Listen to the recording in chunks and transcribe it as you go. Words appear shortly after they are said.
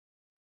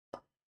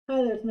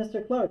Hi there, it's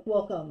Mr. Clark.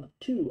 Welcome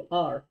to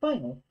our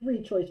final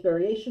three-choice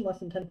variation,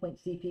 lesson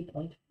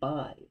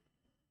 10.CP.5.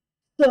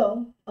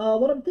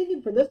 What I'm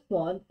thinking for this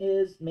one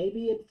is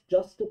maybe it's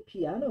just a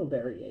piano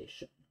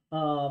variation.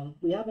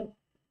 We haven't,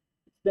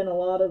 it's been a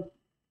lot of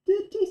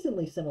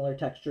decently similar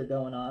texture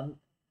going on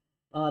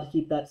to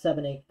keep that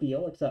 7/8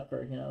 feel, except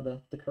for,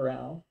 the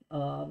chorale.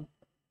 I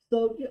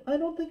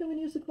don't think I'm going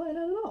to use the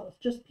clarinet at all. It's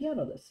just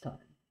piano this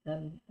time,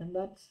 and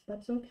that's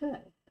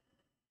okay.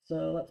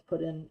 So let's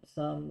put in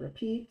some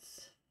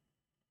repeats.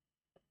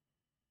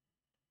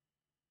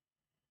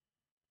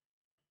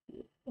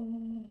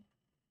 And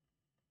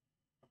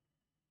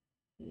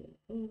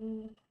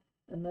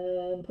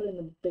then put in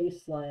the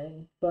bass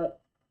line,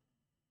 but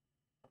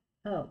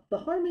the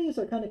harmonies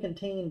are kind of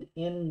contained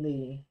in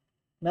the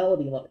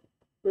melody line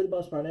for the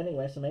most part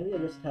anyway, so maybe I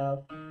just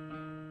have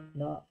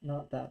not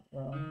that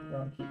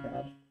wrong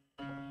keypad.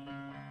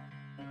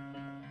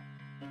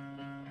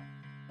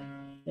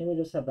 Maybe I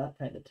just have that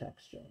kind of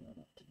texture, and then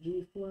up to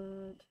G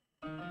flat,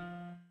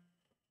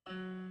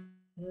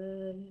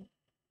 then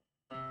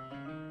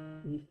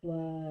E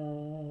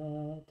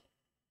flat,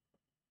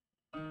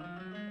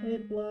 A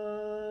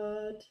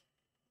flat,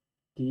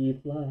 D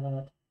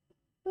flat.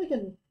 I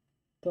can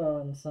throw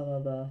in some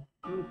of the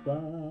E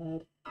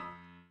flat,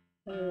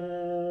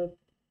 F,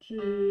 G,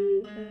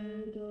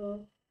 A,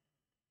 do,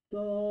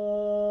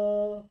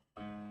 do.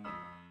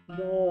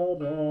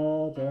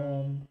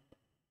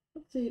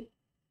 Let's see.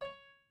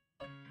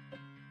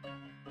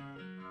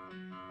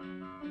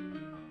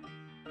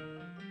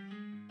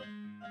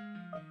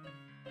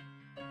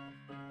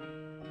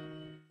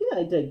 Yeah,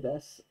 I dig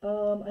this.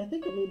 I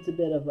think it needs a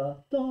bit of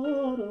a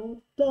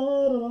do.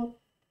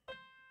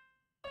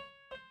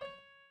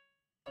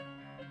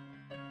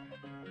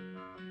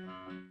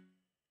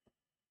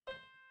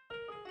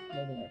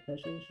 Maybe an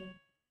arpeggiation.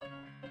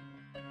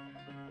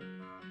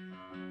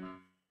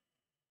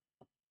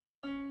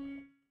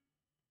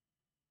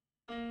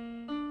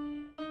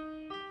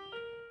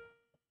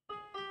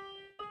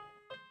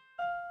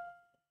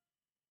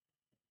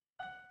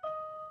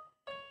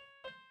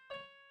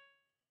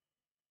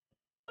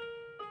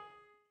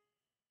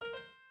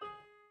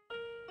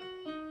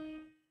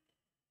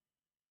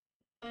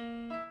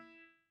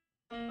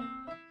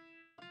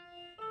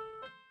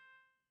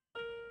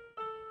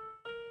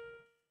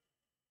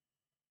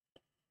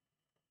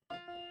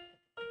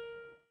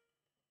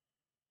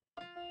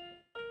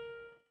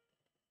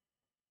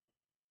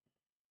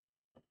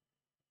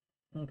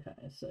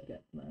 Okay, so I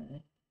get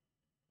my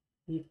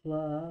E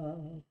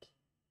flat.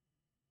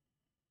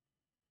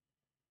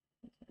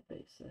 That's my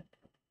basic.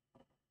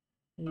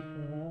 E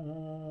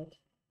flat.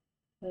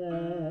 F.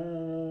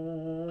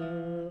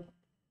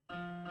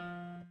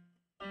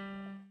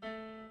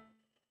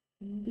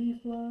 B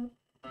flat.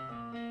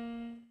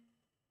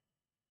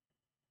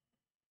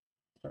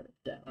 Start it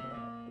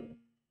down.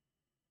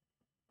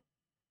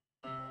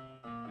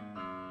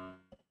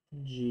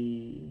 G.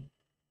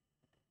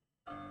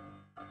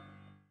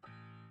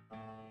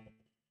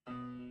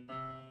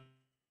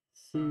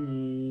 C.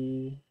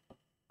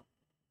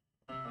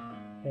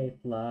 A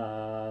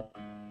flat.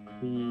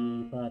 B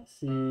flat C.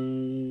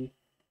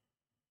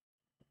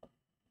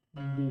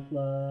 B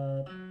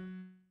flat.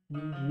 G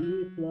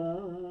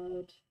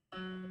flat.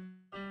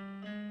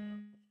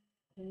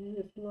 A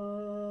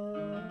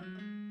flat.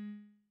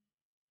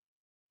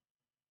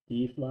 D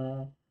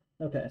flat.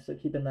 Okay, so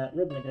keeping that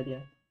rhythmic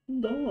idea. Do,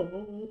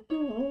 do, do,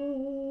 do,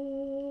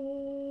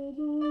 do,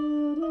 do.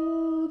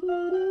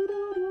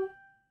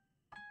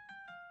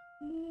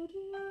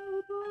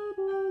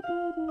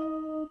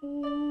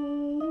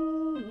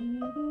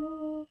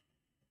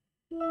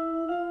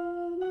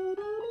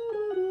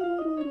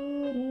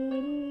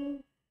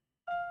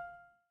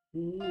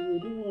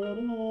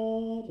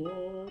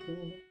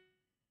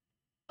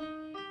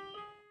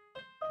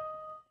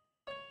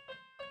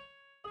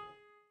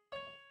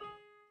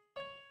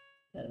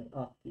 And an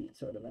offbeat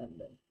sort of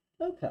ending.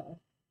 Okay,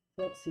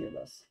 let's hear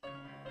this.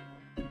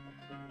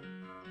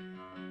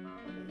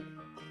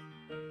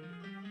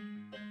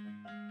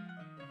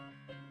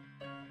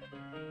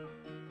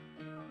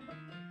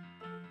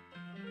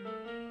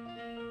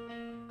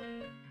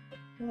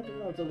 Well,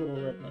 that was a little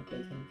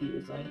rhythmically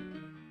confusing.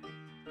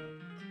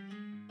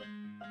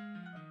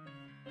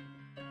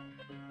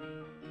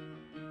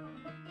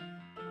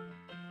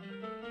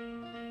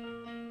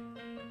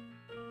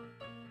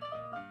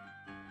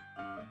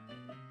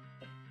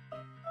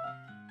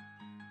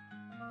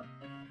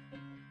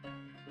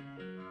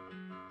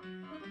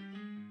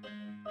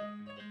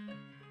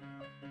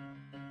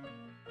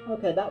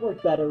 Okay, that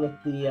worked better with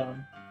the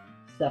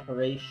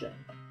separation.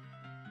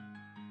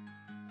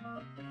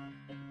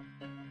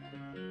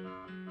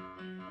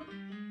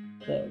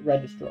 The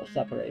registral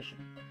separation.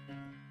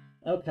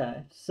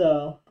 Okay,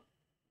 so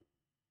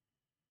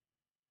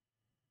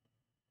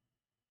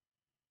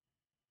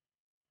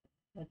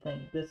I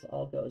think this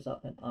all goes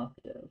up an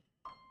octave.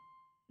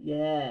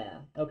 Yeah,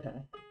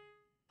 okay.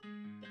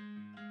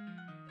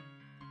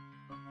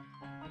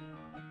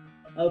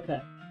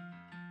 Okay.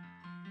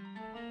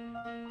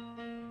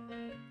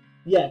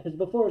 Yeah, because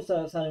before it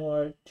started sounding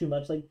more too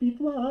much like B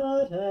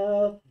flat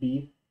F,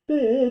 B,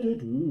 better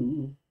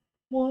do,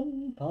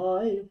 1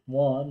 5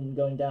 1,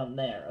 going down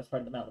there as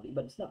part of the melody,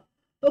 but it's not.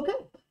 Okay,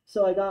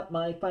 so I got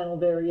my final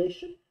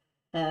variation,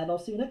 and I'll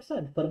see you next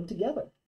time to put them together.